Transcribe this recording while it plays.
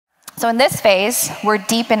So in this phase, we're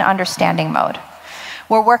deep in understanding mode.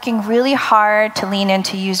 We're working really hard to lean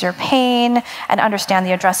into user pain and understand the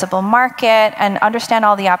addressable market and understand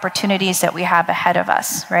all the opportunities that we have ahead of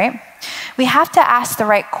us, right? We have to ask the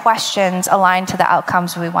right questions aligned to the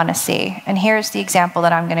outcomes we want to see. And here's the example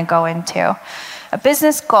that I'm going to go into. A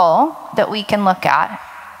business goal that we can look at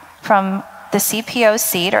from the CPO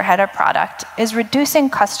seat or head of product is reducing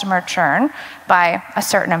customer churn by a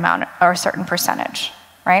certain amount or a certain percentage,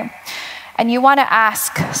 right? And you want to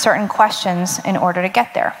ask certain questions in order to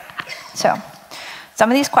get there. So some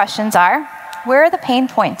of these questions are, where are the pain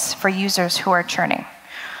points for users who are churning?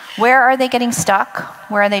 Where are they getting stuck?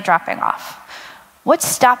 Where are they dropping off? What's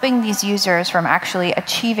stopping these users from actually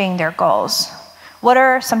achieving their goals? What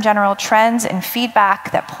are some general trends and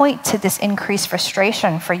feedback that point to this increased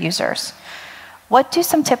frustration for users? What do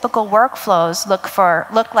some typical workflows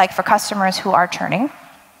look like for customers who are churning?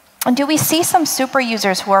 And do we see some super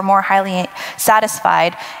users who are more highly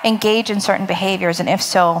satisfied engage in certain behaviors, and if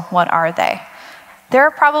so, what are they? There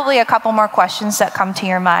are probably a couple more questions that come to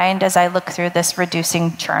your mind as I look through this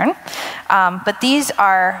reducing churn, but these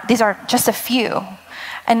are just a few.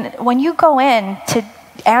 And when you go in to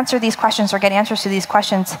answer these questions or get answers to these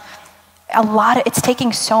questions, it's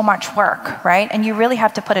taking so much work, right? And you really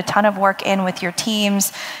have to put a ton of work in with your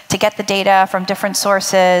teams to get the data from different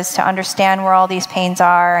sources, to understand where all these pains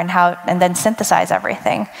are and then synthesize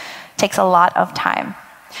everything. It takes a lot of time.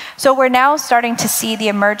 So we're now starting to see the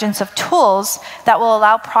emergence of tools that will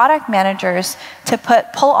allow product managers to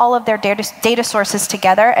pull all of their data sources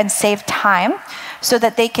together and save time so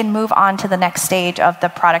that they can move on to the next stage of the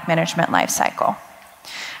product management lifecycle.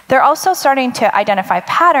 They're also starting to identify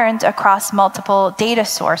patterns across multiple data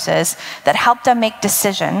sources that help them make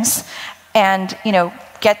decisions and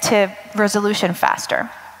get to resolution faster.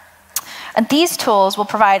 And these tools will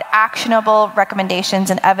provide actionable recommendations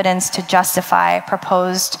and evidence to justify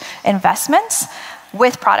proposed investments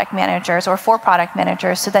with product managers or for product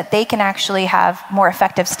managers so that they can actually have more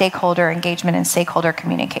effective stakeholder engagement and stakeholder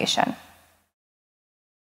communication.